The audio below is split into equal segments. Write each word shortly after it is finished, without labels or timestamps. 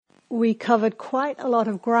we covered quite a lot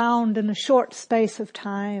of ground in a short space of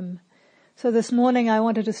time. So this morning I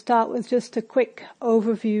wanted to start with just a quick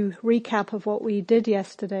overview, recap of what we did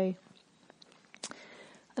yesterday.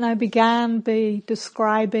 And I began by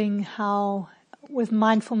describing how with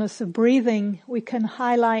mindfulness of breathing we can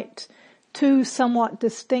highlight two somewhat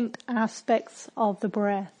distinct aspects of the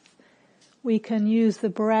breath. We can use the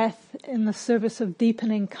breath in the service of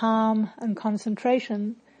deepening calm and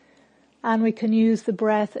concentration, and we can use the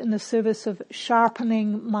breath in the service of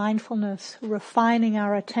sharpening mindfulness, refining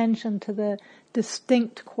our attention to the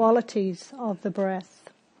distinct qualities of the breath.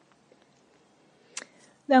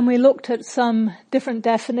 Then we looked at some different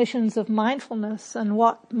definitions of mindfulness, and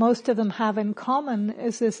what most of them have in common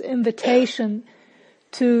is this invitation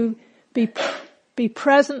to be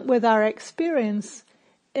present with our experience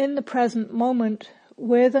in the present moment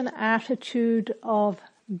with an attitude of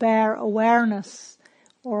bare awareness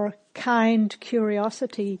or kind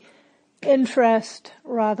curiosity, interest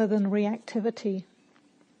rather than reactivity.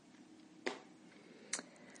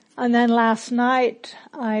 And then last night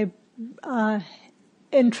I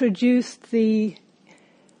introduced the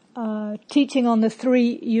teaching on the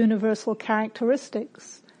three universal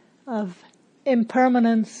characteristics of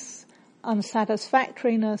impermanence,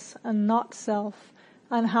 unsatisfactoriness, and not self,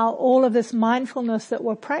 and how all of this mindfulness that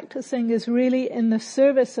we're practicing is really in the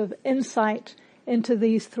service of insight into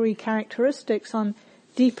these three characteristics on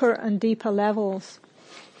deeper and deeper levels.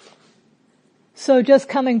 So just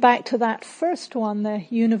coming back to that first one, the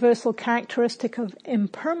universal characteristic of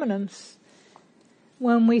impermanence,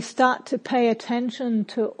 when we start to pay attention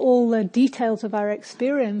to all the details of our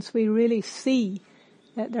experience, we really see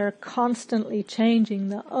that they're constantly changing.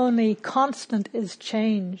 The only constant is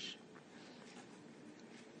change.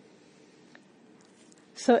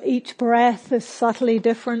 So each breath is subtly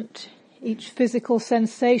different. Each physical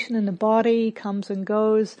sensation in the body comes and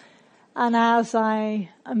goes. And as I'm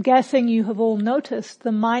guessing you have all noticed,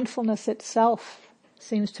 the mindfulness itself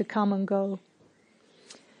seems to come and go.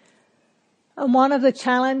 And one of the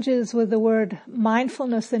challenges with the word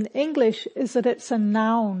mindfulness in English is that it's a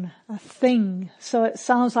noun, a thing. So it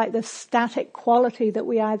sounds like this static quality that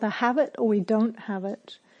we either have it or we don't have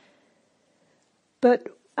it.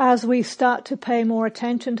 But as we start to pay more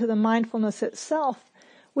attention to the mindfulness itself,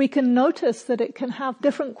 we can notice that it can have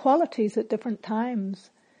different qualities at different times.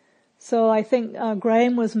 So I think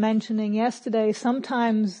Graham was mentioning yesterday,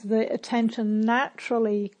 sometimes the attention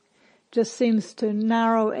naturally just seems to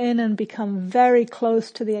narrow in and become very close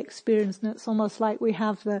to the experience, and it's almost like we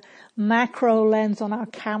have the macro lens on our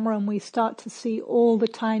camera and we start to see all the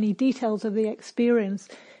tiny details of the experience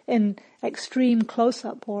in extreme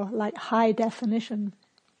close-up or like high definition.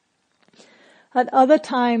 At other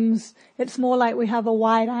times, it's more like we have a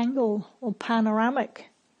wide angle or panoramic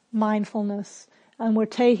mindfulness, and we're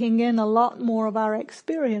taking in a lot more of our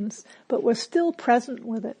experience, but we're still present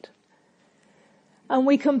with it. And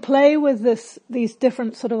we can play with these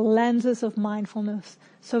different sort of lenses of mindfulness.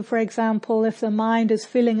 So for example, if the mind is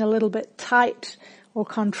feeling a little bit tight or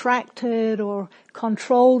contracted or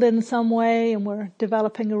controlled in some way, and we're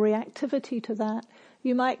developing a reactivity to that,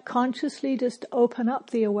 you might consciously just open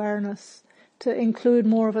up the awareness to include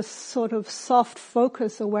more of a sort of soft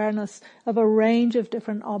focus awareness of a range of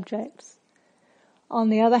different objects. On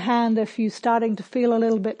the other hand, if you're starting to feel a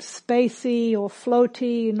little bit spacey or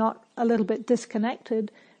floaty, not a little bit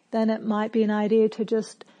disconnected, then it might be an idea to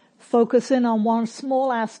just focus in on one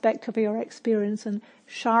small aspect of your experience and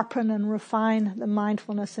sharpen and refine the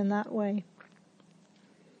mindfulness in that way.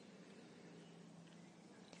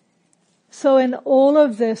 So in all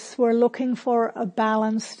of this, we're looking for a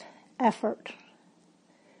balanced effort.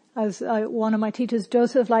 As one of my teachers,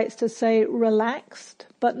 Joseph, likes to say, relaxed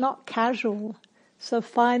but not casual. So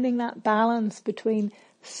finding that balance between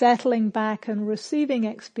settling back and receiving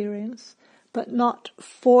experience, but not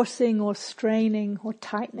forcing or straining or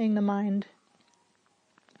tightening the mind.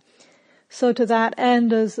 So to that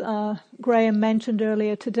end, as Graham mentioned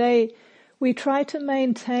earlier today, we try to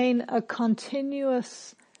maintain a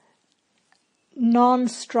continuous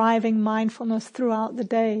non-striving mindfulness throughout the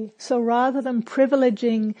day. So rather than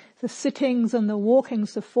privileging the sittings and the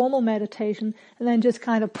walkings, the formal meditation, and then just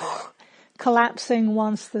kind of collapsing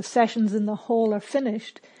once the sessions in the hall are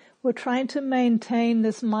finished, we're trying to maintain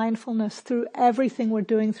this mindfulness through everything we're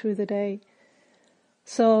doing through the day.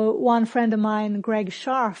 So one friend of mine, Greg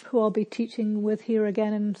Scharf, who I'll be teaching with here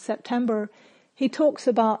again in September, he talks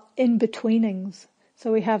about in-betweenings.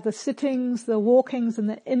 So we have the sittings, the walkings, and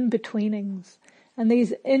the in-betweenings. And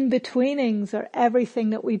these in-betweenings are everything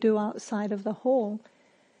that we do outside of the hall.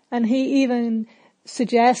 And he even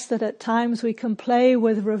suggest that at times we can play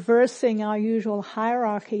with reversing our usual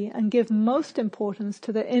hierarchy and give most importance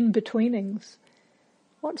to the in-betweenings.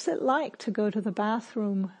 What's it like to go to the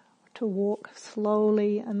bathroom, to walk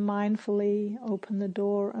slowly and mindfully, open the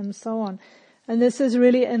door, and so on? And this is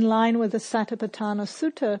really in line with the Satipatthana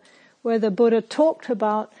Sutta, where the Buddha talked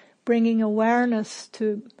about bringing awareness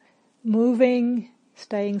to moving,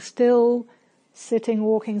 staying still, sitting,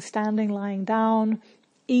 walking, standing, lying down,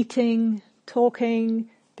 eating, talking,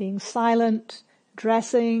 being silent,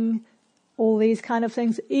 dressing, all these kind of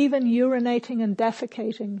things, even urinating and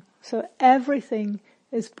defecating. So everything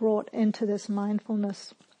is brought into this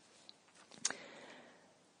mindfulness.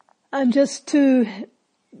 And just to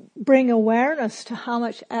bring awareness to how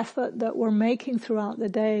much effort that we're making throughout the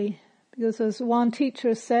day. Because as one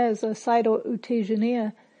teacher says, Sayadaw U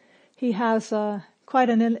Tejaniya, he has quite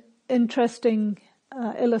an interesting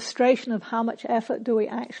illustration of how much effort do we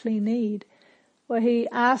actually need, where he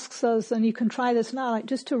asks us, and you can try this now, like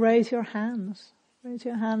just to raise your hands. Raise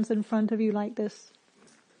your hands in front of you like this.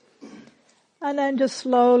 And then just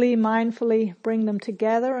slowly, mindfully bring them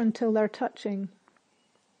together until they're touching.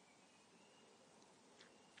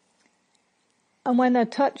 And when they're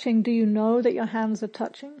touching, do you know that your hands are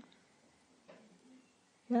touching?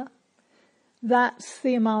 Yeah? That's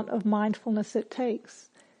the amount of mindfulness it takes.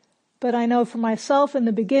 But I know for myself in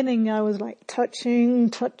the beginning, I was like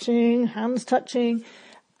touching, hands touching,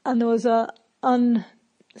 and there was a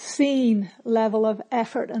unseen level of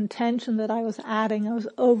effort and tension that I was adding. I was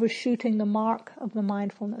overshooting the mark of the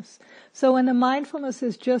mindfulness. So when the mindfulness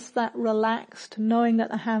is just that relaxed, knowing that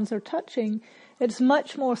the hands are touching, it's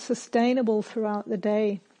much more sustainable throughout the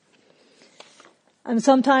day. And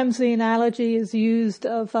sometimes the analogy is used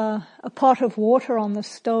of a pot of water on the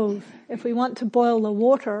stove. If we want to boil the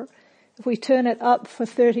water, if we turn it up for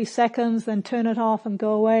 30 seconds, then turn it off and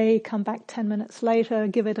go away, come back 10 minutes later,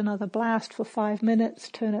 give it another blast for 5 minutes,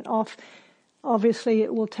 turn it off, obviously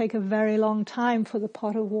it will take a very long time for the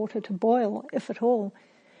pot of water to boil, if at all.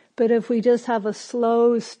 But if we just have a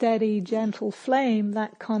slow, steady, gentle flame,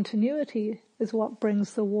 that continuity is what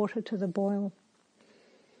brings the water to the boil.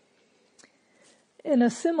 In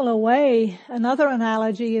a similar way, another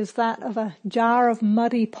analogy is that of a jar of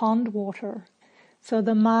muddy pond water. So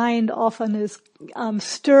the mind often is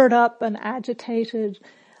stirred up and agitated,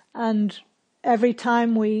 and every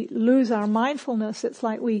time we lose our mindfulness, it's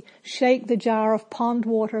like we shake the jar of pond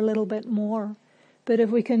water a little bit more. But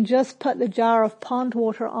if we can just put the jar of pond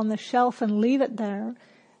water on the shelf and leave it there,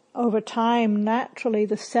 over time, naturally,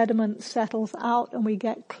 the sediment settles out and we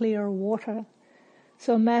get clear water.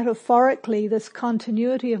 So metaphorically, this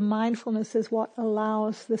continuity of mindfulness is what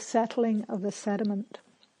allows the settling of the sediment.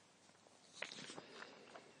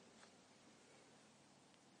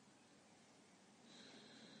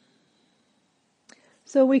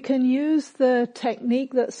 So we can use the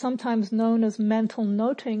technique that's sometimes known as mental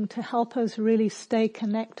noting to help us really stay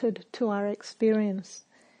connected to our experience.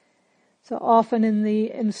 So often in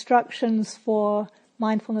the instructions for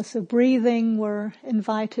mindfulness of breathing, we're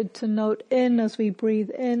invited to note in as we breathe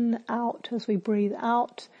in, out as we breathe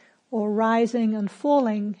out, or rising and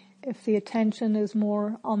falling if the attention is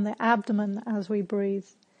more on the abdomen as we breathe.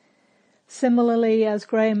 Similarly, as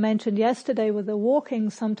Graham mentioned yesterday with the walking,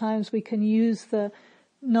 sometimes we can use the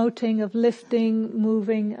noting of lifting,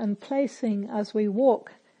 moving, and placing as we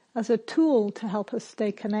walk as a tool to help us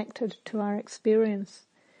stay connected to our experience.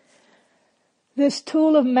 This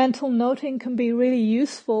tool of mental noting can be really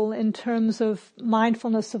useful in terms of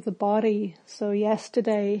mindfulness of the body. So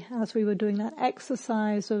yesterday, as we were doing that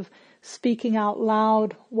exercise of speaking out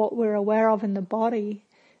loud what we're aware of in the body,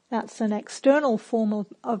 that's an external form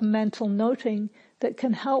of mental noting that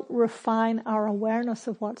can help refine our awareness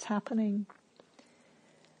of what's happening.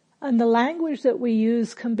 And the language that we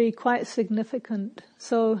use can be quite significant.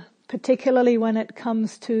 So particularly when it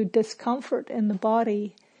comes to discomfort in the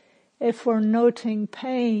body, if we're noting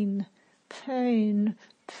pain, pain,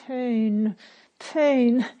 pain,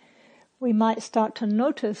 pain, we might start to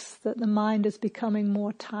notice that the mind is becoming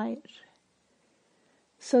more tight.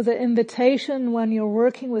 So the invitation when you're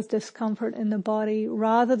working with discomfort in the body,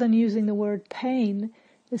 rather than using the word pain,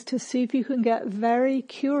 is to see if you can get very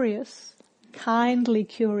curious, kindly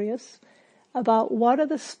curious, about what are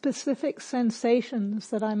the specific sensations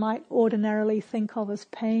that I might ordinarily think of as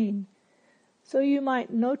pain. So you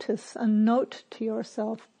might notice and note to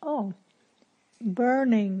yourself, oh,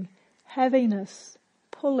 burning, heaviness,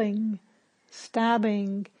 pulling,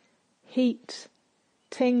 stabbing, heat,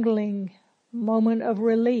 tingling, moment of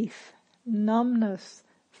relief, numbness,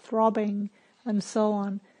 throbbing, and so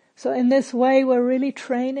on. So in this way, we're really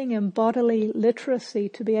training in bodily literacy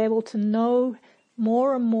to be able to know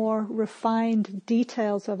more and more refined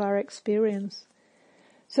details of our experience.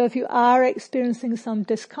 So if you are experiencing some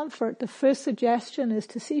discomfort, the first suggestion is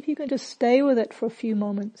to see if you can just stay with it for a few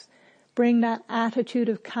moments. Bring that attitude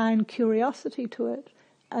of kind curiosity to it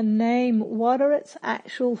and name what are its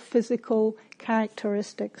actual physical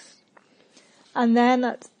characteristics. And then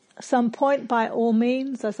at some point, by all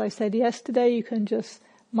means, as I said yesterday, you can just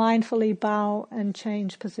mindfully bow and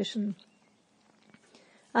change position.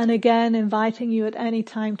 And again, inviting you at any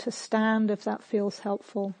time to stand if that feels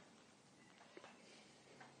helpful.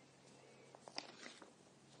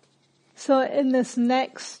 So in this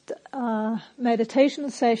next meditation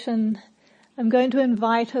session, I'm going to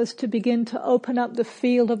invite us to begin to open up the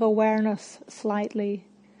field of awareness slightly.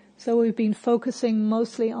 So we've been focusing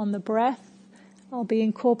mostly on the breath. I'll be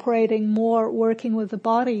incorporating more working with the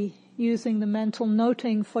body, using the mental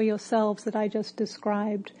noting for yourselves that I just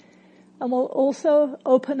described. And we'll also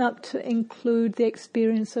open up to include the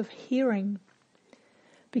experience of hearing.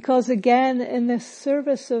 Because again, in this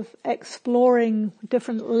service of exploring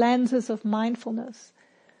different lenses of mindfulness,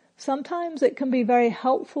 sometimes it can be very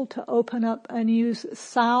helpful to open up and use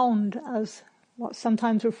sound as what's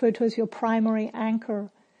sometimes referred to as your primary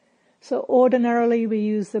anchor. So ordinarily we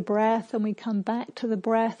use the breath and we come back to the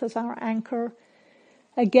breath as our anchor.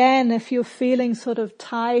 Again, if you're feeling sort of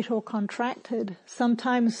tight or contracted,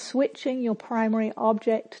 sometimes switching your primary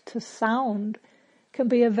object to sound can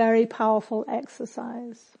be a very powerful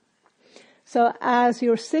exercise. So as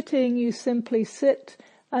you're sitting, you simply sit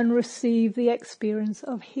and receive the experience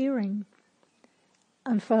of hearing.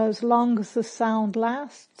 And for as long as the sound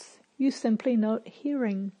lasts, you simply note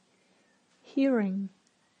hearing, hearing.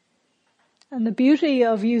 And the beauty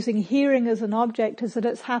of using hearing as an object is that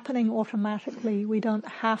it's happening automatically. We don't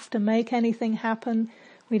have to make anything happen.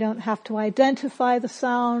 We don't have to identify the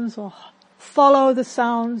sounds or follow the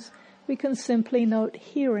sounds. We can simply note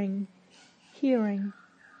hearing, hearing.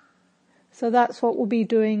 So that's what we'll be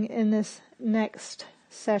doing in this next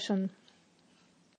session.